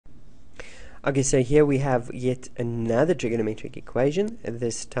Okay, so here we have yet another trigonometric equation.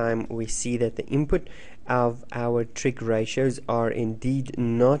 This time we see that the input of our trig ratios are indeed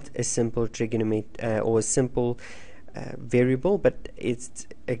not a simple or a simple variable, but it's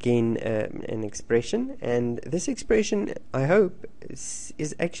again an expression, and this expression, I hope,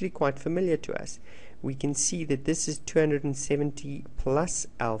 is actually quite familiar to us. We can see that this is 270 plus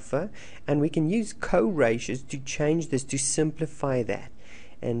alpha, and we can use co-ratios to change this, to simplify that.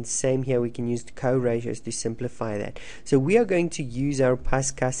 And same here, we can use the co-ratios to simplify that. So we are going to use our pas,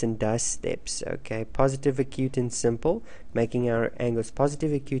 cas, and das steps. Okay, positive, acute, and simple, making our angles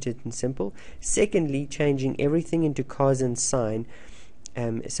positive, acute, and simple. Secondly, changing everything into cos and sine.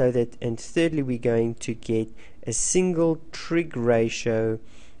 And thirdly, we're going to get a single trig ratio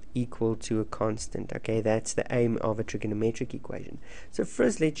equal to a constant. Okay, that's the aim of a trigonometric equation. So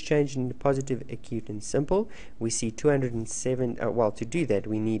first, let's change into positive, acute, and simple. We see 207. Well, to do that,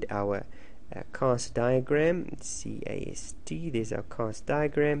 we need our cast diagram. C-A-S-T. There's our cast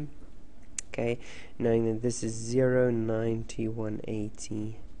diagram. Okay, knowing that this is 0, 90,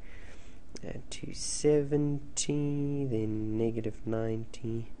 180, 270, then negative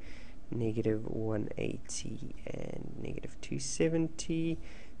 90, negative 180, and negative 270.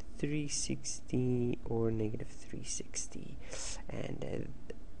 360 or negative 360, and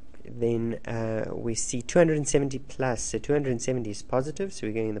then we see 270 plus, so 270 is positive, so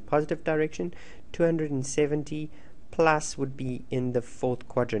we're going in the positive direction. 270 plus would be in the fourth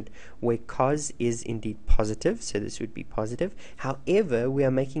quadrant, where cos is indeed positive, so this would be positive. However, we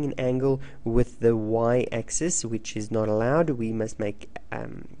are making an angle with the y-axis, which is not allowed. We must make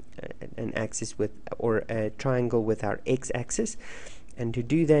an axis with, or a triangle with, our x-axis. And to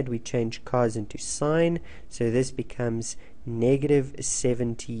do that, we change cos into sine, so this becomes negative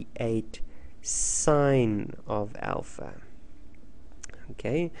 78 sine of alpha.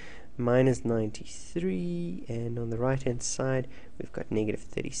 Okay, minus 93, and on the right hand side we've got negative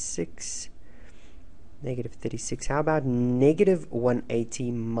 36. Negative 36. How about negative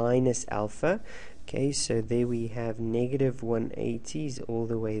 180 minus alpha? Okay, so there we have negative 180 is all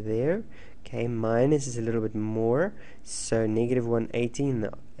the way there. Okay, minus is a little bit more, so negative 180 in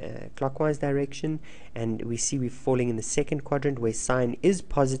the clockwise direction, and we see we're falling in the second quadrant where sine is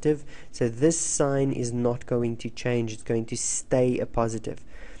positive, so this sign is not going to change, it's going to stay a positive.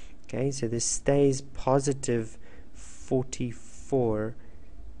 Okay, so this stays positive 44,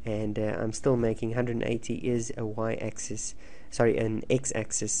 and I'm still making 180 is a y-axis, sorry, an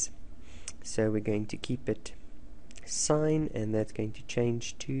x-axis, so we're going to keep it sine, and that's going to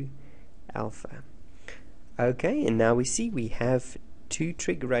change to alpha. Okay, and now we see we have two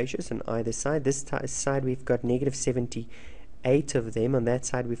trig ratios on either side. This side we've got negative 78 of them, on that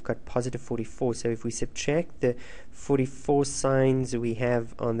side we've got positive 44. So if we subtract the 44 signs we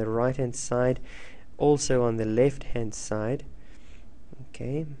have on the right hand side, also on the left hand side,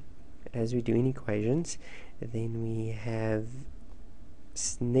 okay, as we do in equations, then we have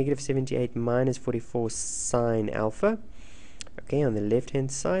negative 78 minus 44 sine alpha. Okay, on the left hand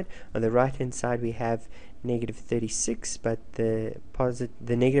side. On the right hand side we have negative 36, but the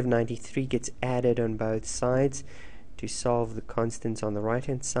negative 93 gets added on both sides to solve the constants on the right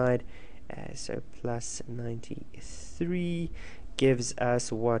hand side. So plus 93 gives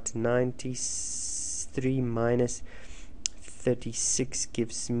us what? 93 minus 36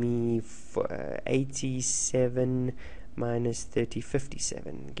 gives me 87 minus 30,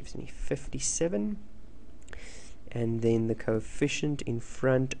 57 gives me 57. And then the coefficient in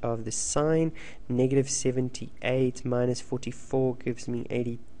front of the sign, negative 78 minus 44 gives me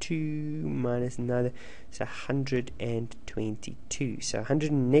 82, minus another, so 122. So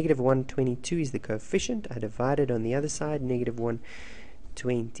negative 122 is the coefficient. I divided on the other side, negative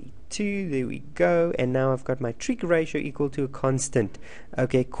 122, there we go, and now I've got my trig ratio equal to a constant.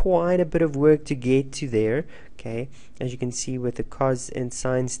 Okay, quite a bit of work to get to there. Okay, as you can see with the cos and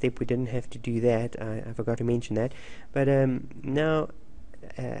sine step, we didn't have to do that. I forgot to mention that. But now,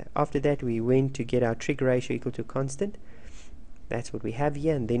 after that, we went to get our trig ratio equal to a constant. That's what we have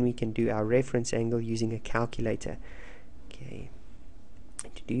here, and then we can do our reference angle using a calculator. Okay,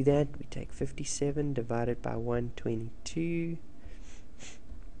 to do that, we take 57 divided by 122.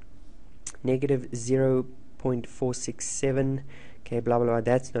 Negative 0.467. Okay, blah blah blah,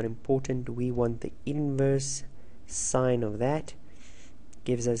 that's not important. We want the inverse sine of that.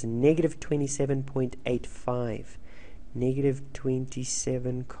 Gives us negative 27.85. Negative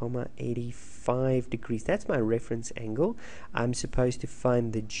 27,85 degrees. That's my reference angle. I'm supposed to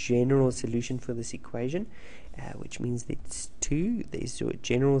find the general solution for this equation, which means that it's 2. There's a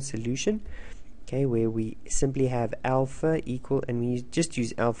general solution. okay, where we simply have alpha equal, and we just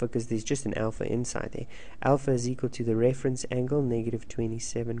use alpha because there's just an alpha inside there. Alpha is equal to the reference angle, negative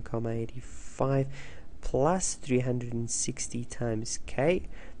 27,85, plus 360 times k.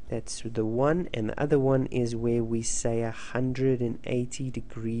 That's the one, and the other one is where we say 180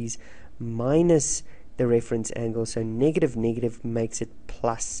 degrees minus the reference angle. So negative makes it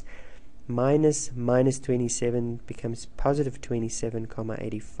plus. Minus 27 becomes positive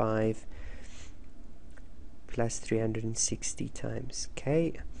 27,85 plus 360 times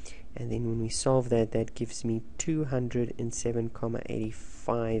k. And then when we solve that, that gives me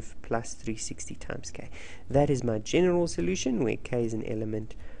 207,85 plus 360 times k. That is my general solution, where k is an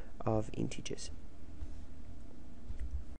element of integers.